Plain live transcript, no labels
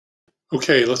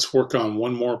Okay, let's work on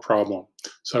one more problem.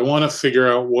 So I want to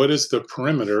figure out what is the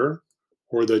perimeter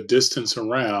or the distance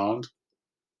around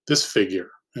this figure,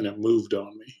 and it moved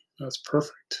on me. That's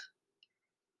perfect.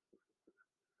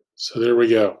 So there we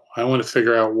go. I want to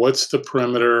figure out what's the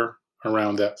perimeter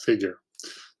around that figure.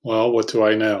 Well, what do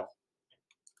I know?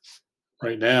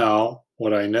 Right now,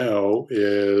 what I know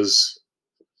is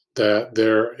that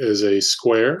there is a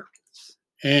square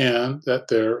and that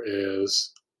there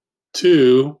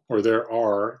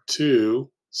are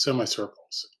two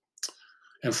semicircles.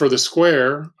 And for the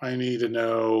square, I need to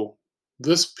know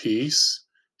this piece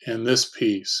and this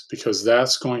piece because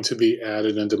that's going to be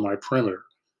added into my perimeter.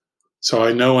 So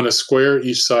I know in a square,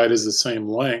 each side is the same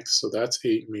length, so that's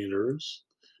 8 meters.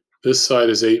 This side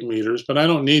is 8 meters, but I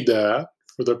don't need that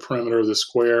for the perimeter of the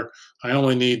square. I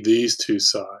only need these two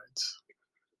sides.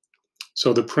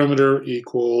 So the perimeter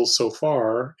equals, so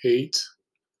far, 8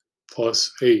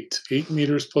 plus 8. 8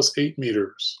 meters plus 8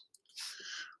 meters.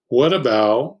 What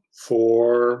about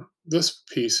for this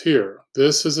piece here?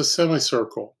 This is a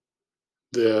semicircle.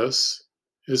 This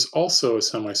is also a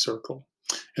semicircle.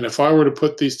 And if I were to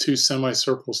put these two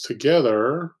semicircles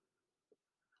together,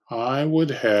 I would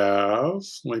have,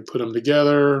 when I put them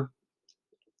together,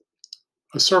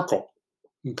 a circle.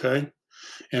 Okay?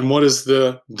 And what is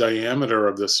the diameter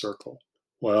of this circle?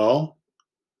 Well,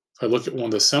 if I look at one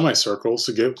of the semicircles,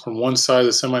 to get from one side of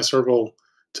the semicircle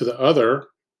to the other,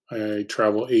 I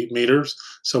travel 8 meters.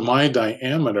 So my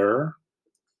diameter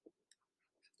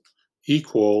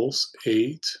equals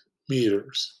 8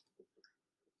 meters.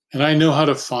 And I know how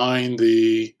to find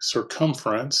the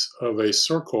circumference of a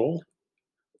circle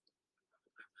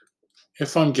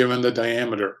if I'm given the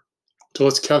diameter. So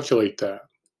let's calculate that.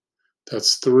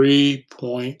 That's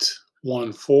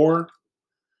 3.14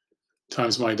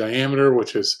 times my diameter,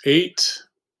 which is 8.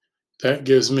 That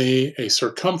gives me a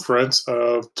circumference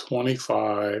of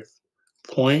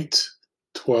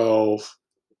 25.12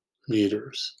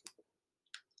 meters.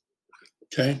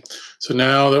 Okay, so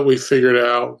now that we figured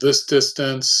out this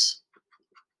distance,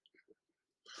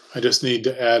 I just need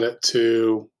to add it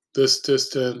to this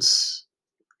distance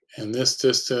and this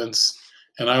distance,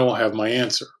 and I will have my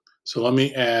answer. So let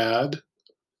me add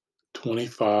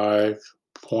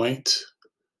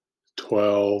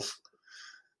 25.12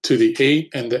 to the 8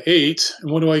 and the 8,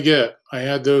 and what do I get? I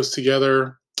add those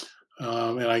together,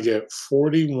 and I get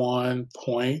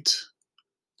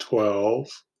 41.12,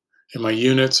 and my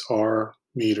units are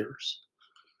meters.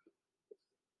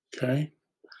 Okay,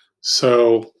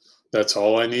 so that's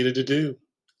all I needed to do.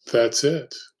 That's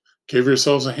it. Give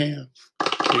yourselves a hand.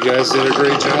 You guys did a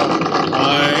great job.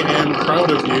 I am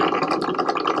proud of you.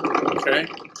 Okay,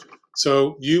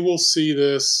 so you will see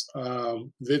this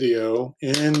video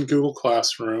in Google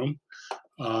Classroom,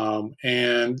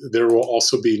 and there will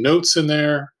also be notes in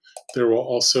there. There will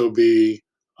also be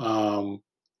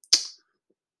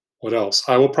what else?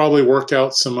 I will probably work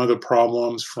out some other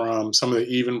problems from some of the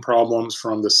even problems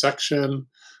from the section,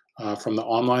 from the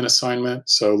online assignment.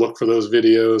 So look for those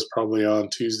videos probably on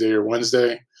Tuesday or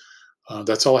Wednesday.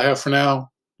 That's all I have for now.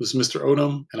 This is Mr.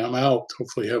 Odom, and I'm out.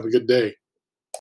 Hopefully you have a good day.